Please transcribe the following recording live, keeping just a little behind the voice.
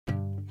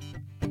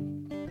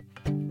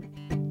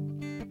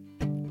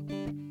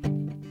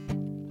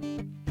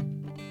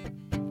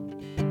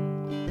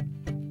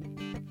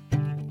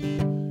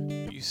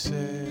You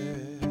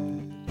said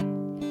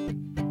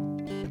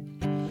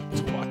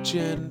to watch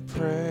and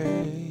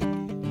pray.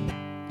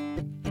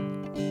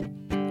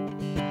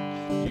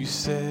 You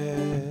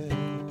said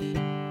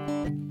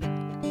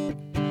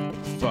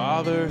the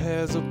Father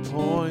has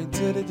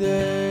appointed a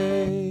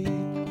day.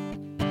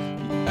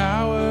 The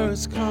hour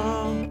has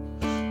come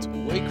to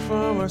wake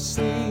from our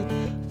sleep,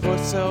 for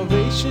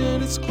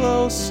salvation is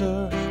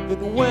closer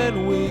than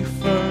when we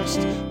first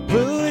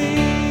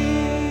believed.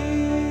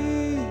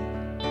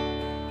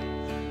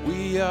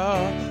 We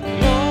are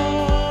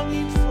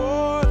longing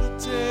for the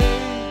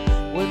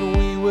day when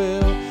we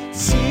will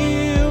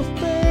see you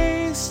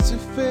face to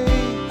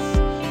face.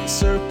 The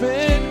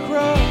serpent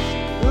crushed,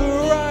 the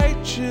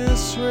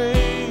righteous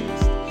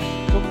raised.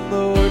 Come,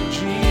 Lord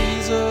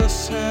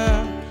Jesus,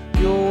 have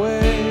your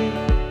way.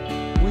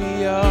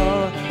 We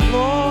are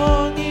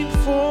longing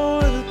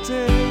for the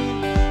day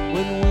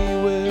when we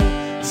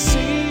will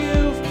see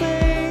you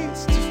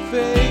face to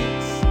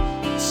face.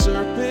 The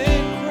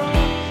serpent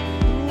crushed,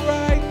 the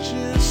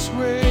righteous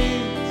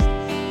raised.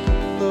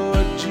 Come,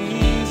 Lord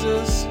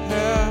Jesus,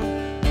 have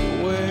your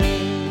way.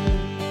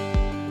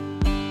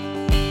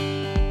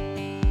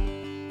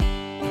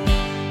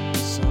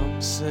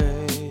 Some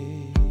say,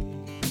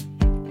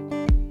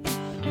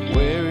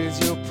 where is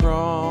your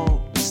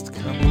promised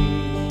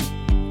coming?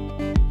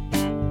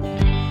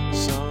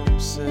 Some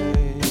say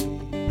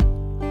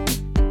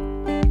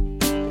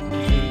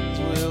things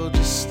will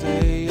just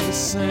stay the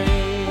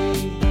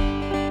same.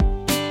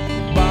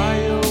 By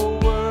your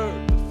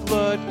word, the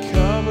flood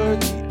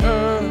covered the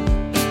earth.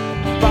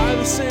 By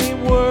the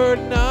same word,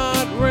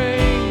 not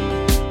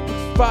rain,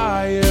 but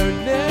fire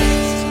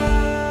next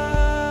time.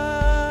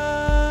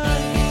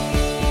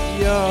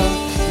 We are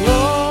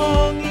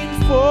longing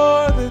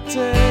for the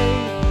day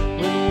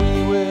when we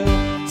will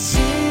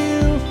see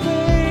you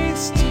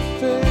face to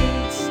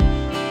face.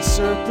 The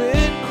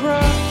serpent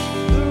crushed,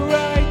 the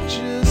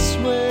righteous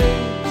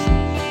raised.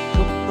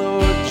 Come,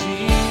 Lord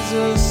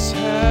Jesus,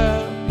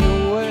 have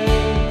your way.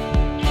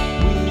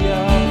 We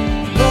are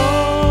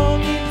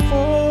longing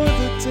for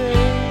the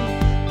day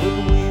when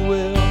we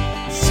will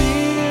see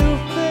you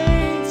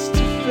face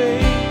to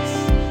face.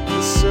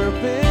 The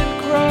serpent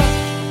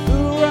crushed, the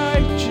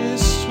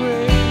righteous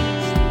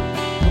raised.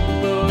 Come,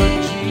 Lord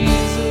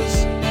Jesus,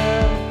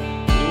 have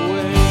your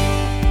way.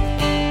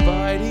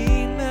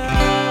 Abiding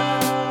now.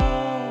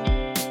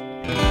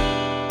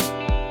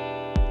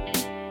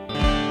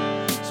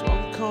 So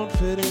I'm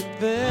confident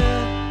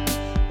then,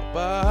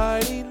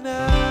 abiding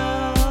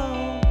now.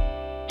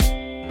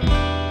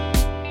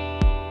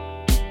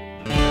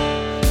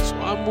 So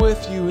I'm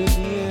with you in the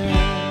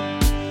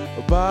end,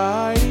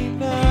 abiding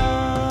now.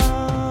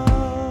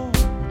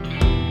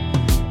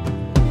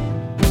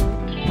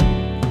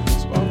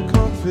 So I'm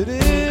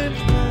confident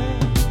then,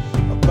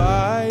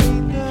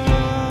 abiding now.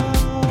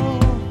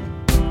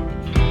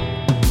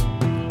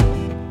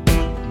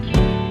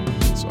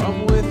 So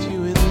I'm with you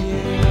in the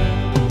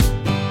end,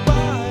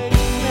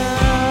 abiding now.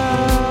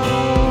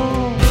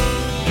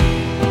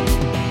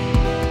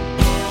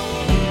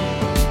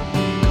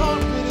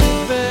 Confident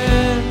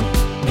then,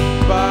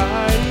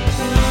 abiding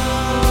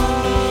now.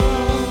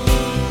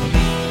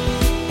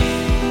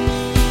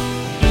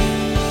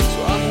 So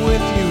I'm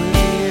with you in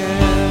the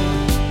end.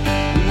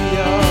 We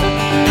are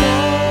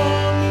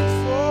longing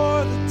for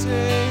the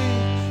day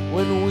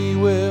when we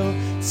will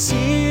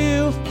see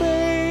you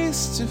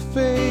face to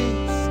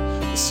face.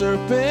 The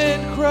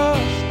serpent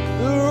crushed,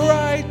 the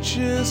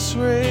righteous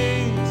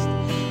raised.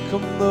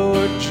 Come,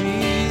 Lord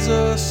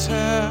Jesus,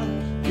 have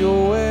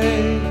your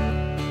way.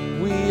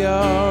 We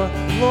are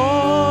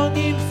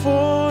longing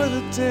for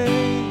the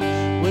day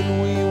when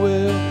we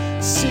will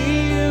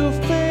see you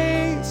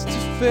face to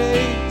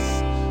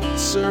face. The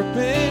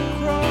serpent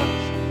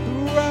crushed, the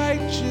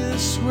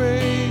righteous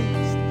raised.